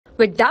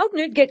With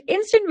Doubtnut, get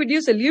instant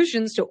video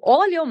solutions to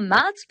all your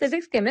maths,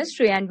 physics,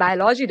 chemistry, and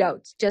biology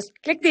doubts. Just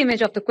click the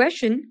image of the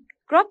question,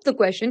 crop the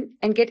question,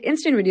 and get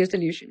instant video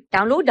solution.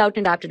 Download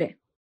Doubtnut app today.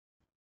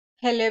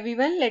 Hello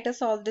everyone, let us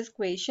solve this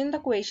question. The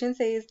question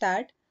says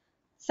that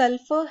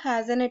sulfur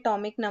has an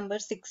atomic number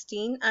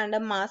 16 and a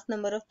mass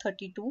number of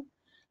 32.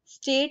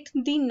 State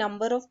the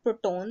number of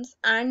protons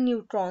and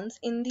neutrons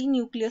in the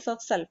nucleus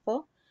of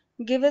sulfur.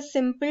 Give a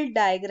simple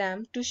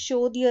diagram to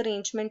show the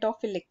arrangement of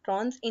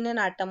electrons in an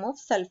atom of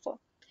sulfur.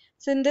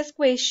 So in this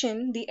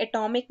question, the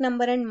atomic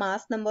number and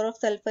mass number of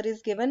sulfur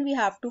is given. We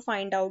have to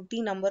find out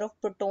the number of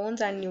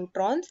protons and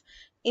neutrons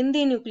in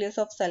the nucleus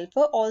of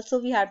sulfur. Also,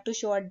 we have to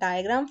show a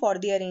diagram for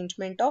the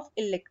arrangement of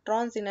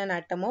electrons in an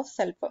atom of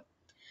sulfur.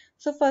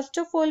 So first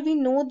of all, we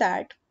know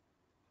that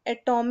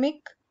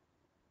atomic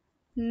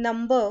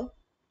number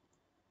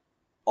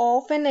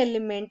of an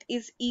element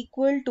is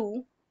equal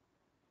to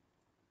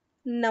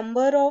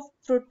number of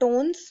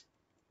protons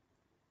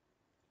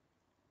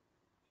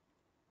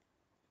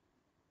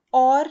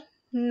or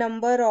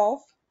number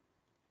of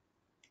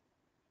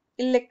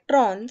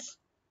electrons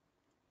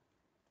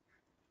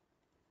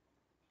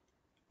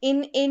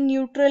in a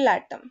neutral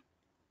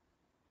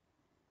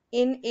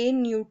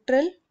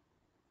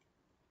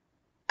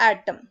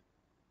atom.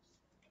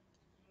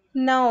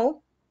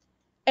 Now,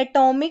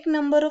 atomic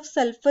number of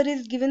sulfur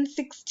is given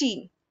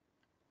 16,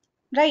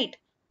 right?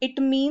 It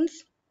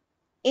means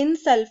in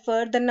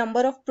sulfur the number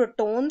of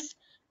protons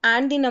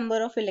and the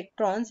number of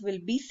electrons will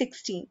be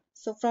 16.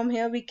 So from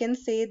here we can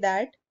say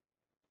that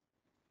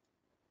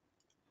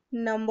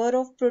number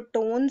of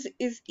protons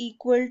is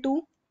equal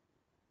to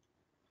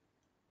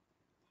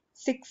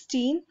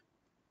 16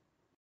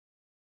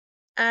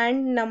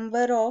 and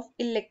number of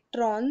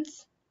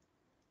electrons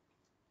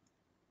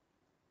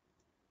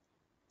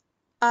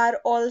are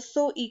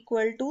also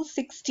equal to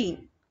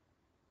 16.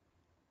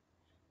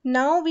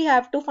 Now we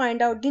have to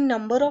find out the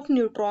number of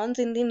neutrons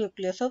in the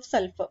nucleus of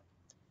sulfur.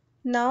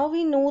 Now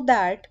we know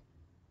that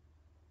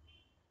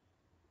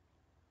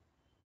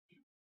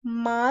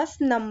mass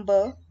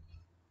number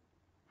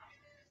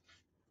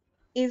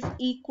is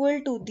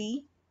equal to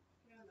the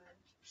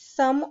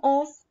sum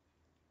of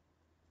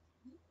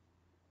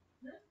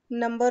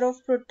number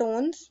of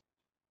protons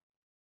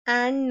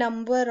and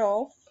number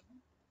of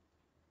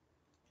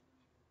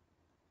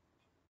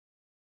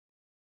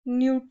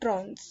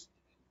neutrons.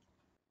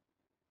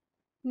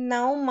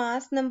 Now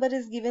mass number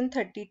is given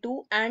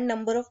 32 and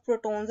number of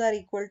protons are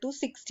equal to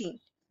 16.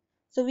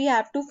 So we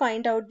have to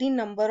find out the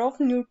number of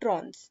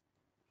neutrons.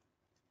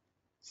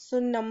 So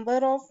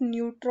number of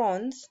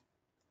neutrons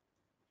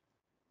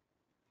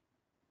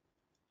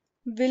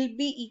will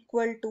be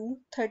equal to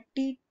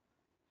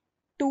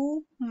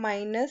 32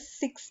 minus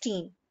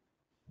 16.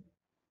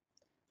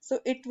 So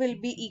it will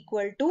be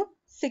equal to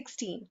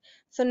 16.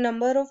 So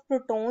number of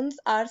protons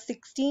are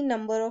 16,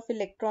 number of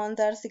electrons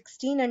are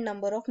 16 and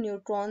number of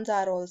neutrons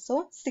are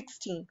also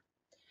 16.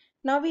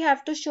 Now we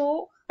have to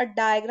show a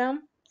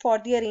diagram for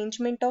the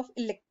arrangement of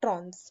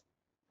electrons.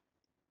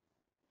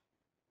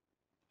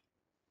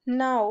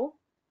 Now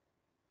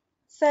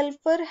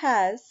sulfur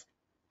has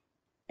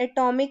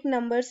atomic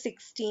number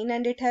 16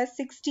 and it has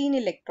 16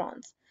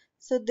 electrons.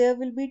 So there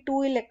will be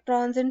 2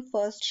 electrons in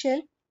first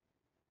shell,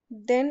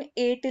 then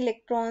 8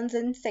 electrons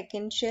in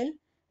second shell,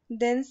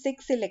 then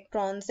 6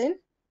 electrons in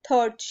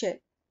third shell.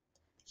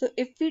 So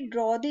if we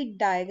draw the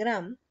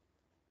diagram,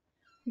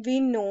 we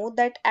know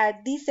that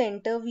at the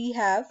center we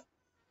have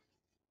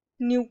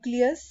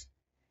nucleus,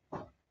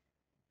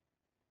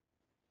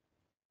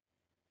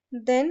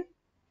 then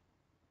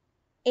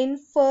in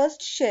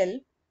first shell,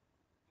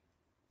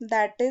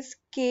 that is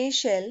K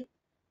shell,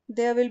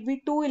 there will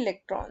be 2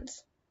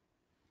 electrons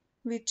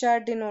which are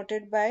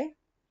denoted by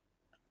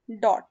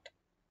dot.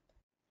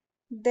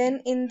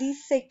 Then in the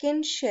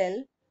second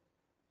shell,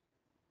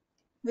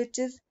 which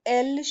is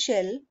L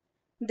shell,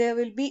 there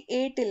will be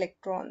 8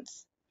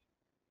 electrons.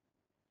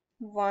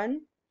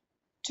 1,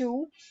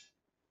 2,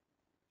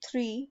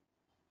 3,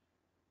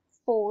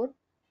 4,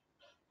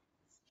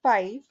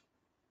 5,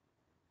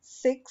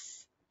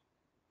 6,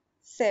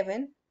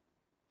 7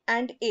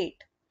 and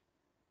 8.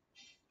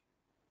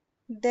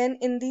 Then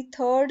in the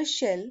third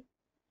shell,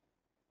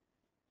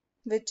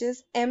 which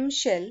is M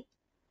shell,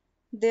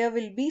 there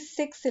will be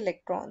 6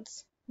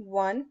 electrons.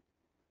 1,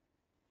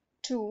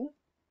 2,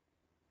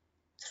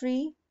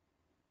 3,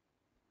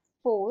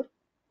 4,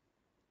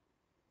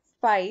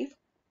 5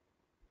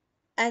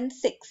 and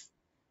 6.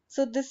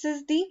 So this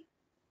is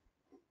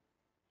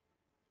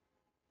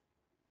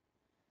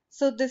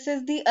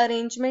the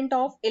arrangement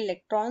of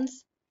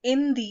electrons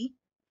in the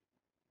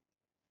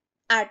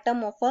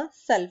atom of a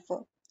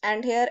sulfur.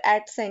 And here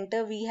at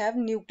center we have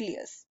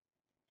nucleus,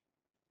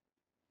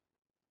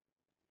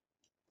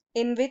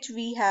 in which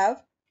we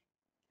have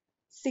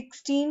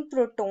 16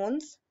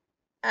 protons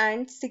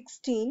and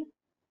 16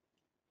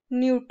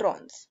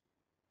 neutrons,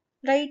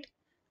 right?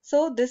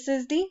 So this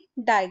is the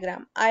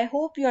diagram. I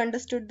hope you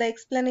understood the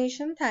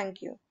explanation.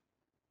 Thank you.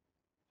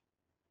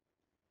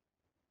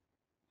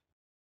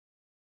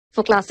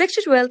 For class 6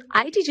 to 12,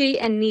 ITJ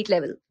and NEET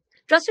level.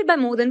 Trusted by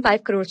more than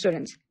 5 crore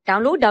students.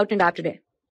 Download Doubtnut app today.